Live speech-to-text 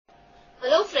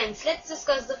Hello friends, let's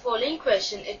discuss the following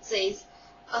question. It says,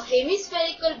 a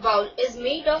hemispherical bowl is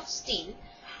made of steel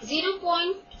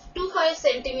 0.25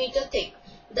 cm thick.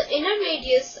 The inner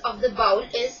radius of the bowl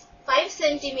is 5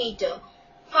 cm.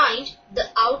 Find the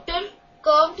outer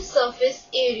curved surface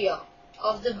area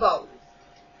of the bowl.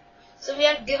 So we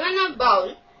are given a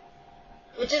bowl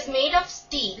which is made of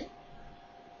steel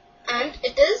and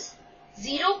it is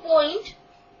 0.25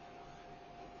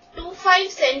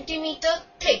 cm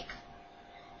thick.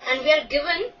 And we are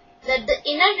given that the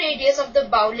inner radius of the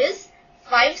bowl is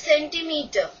 5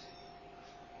 cm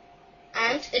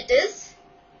and it is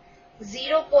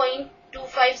 0.25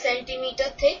 cm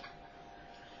thick,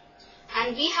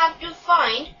 and we have to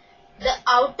find the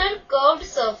outer curved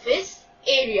surface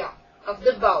area of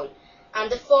the bowl.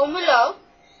 And the formula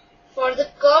for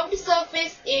the curved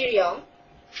surface area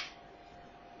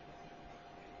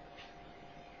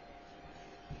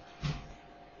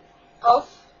of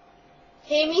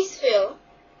hemisphere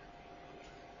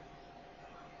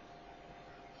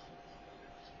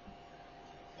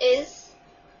is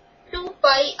 2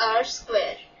 pi r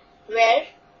square, where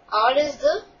r is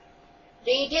the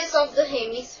radius of the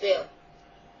hemisphere.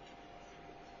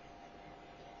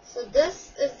 So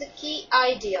this is the key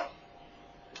idea.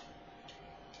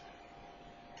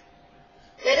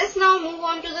 Let us now move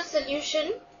on to the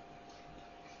solution.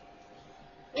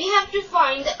 We have to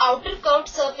find the outer curved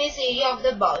surface area of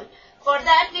the bowl. For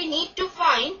that we need to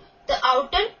find the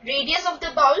outer radius of the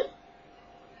bowl.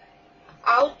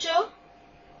 Outer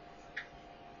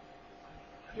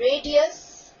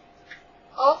radius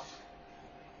of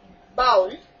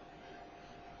bowl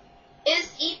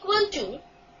is equal to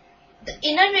the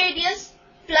inner radius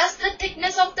plus the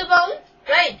thickness of the bowl,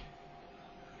 right?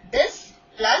 This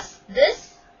plus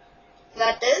this,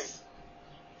 that is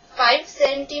 5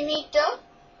 cm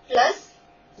plus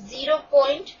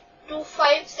 0.25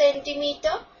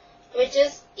 cm, which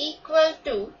is equal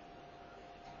to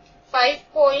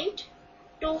 5.25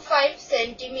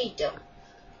 cm.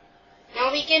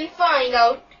 Now we can find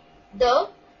out the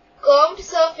curved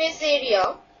surface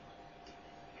area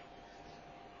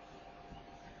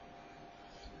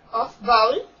of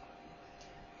bowl.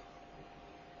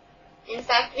 In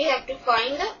fact, we have to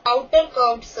find the outer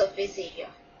curved surface area.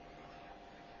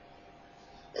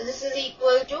 So this is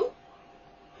equal to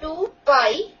 2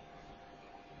 pi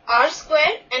r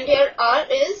square, and here r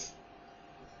is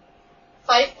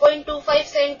 5.25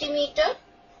 cm.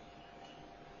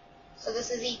 So this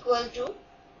is equal to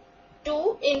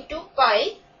 2 into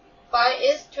pi. Pi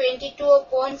is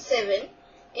 22/7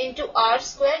 into r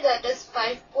square, that is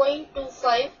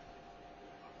 5.25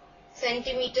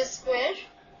 centimeter square.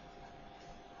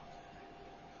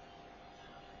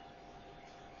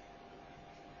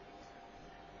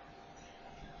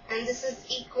 And this is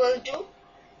equal to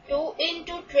 2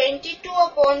 into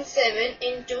 22/7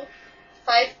 into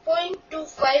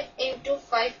 5.25 into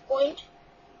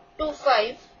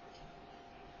 5.25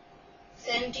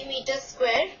 centimeter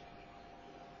square,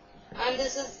 and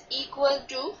this is equal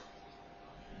to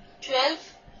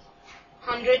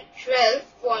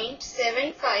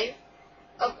 1212.75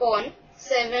 upon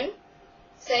 7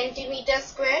 centimeter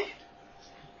square,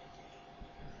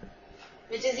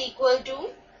 which is equal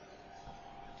to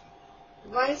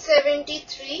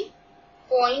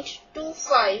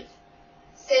 173.25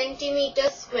 centimeter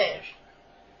square.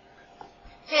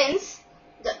 Hence,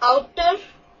 the outer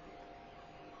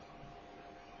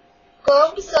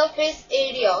curved surface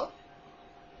area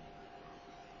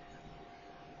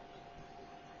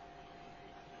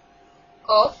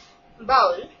of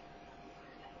bowl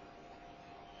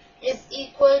is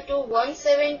equal to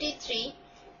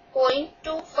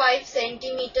 173.25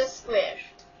 centimeter square.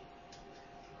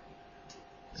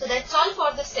 So that's all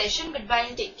for the session. Goodbye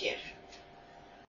and take care.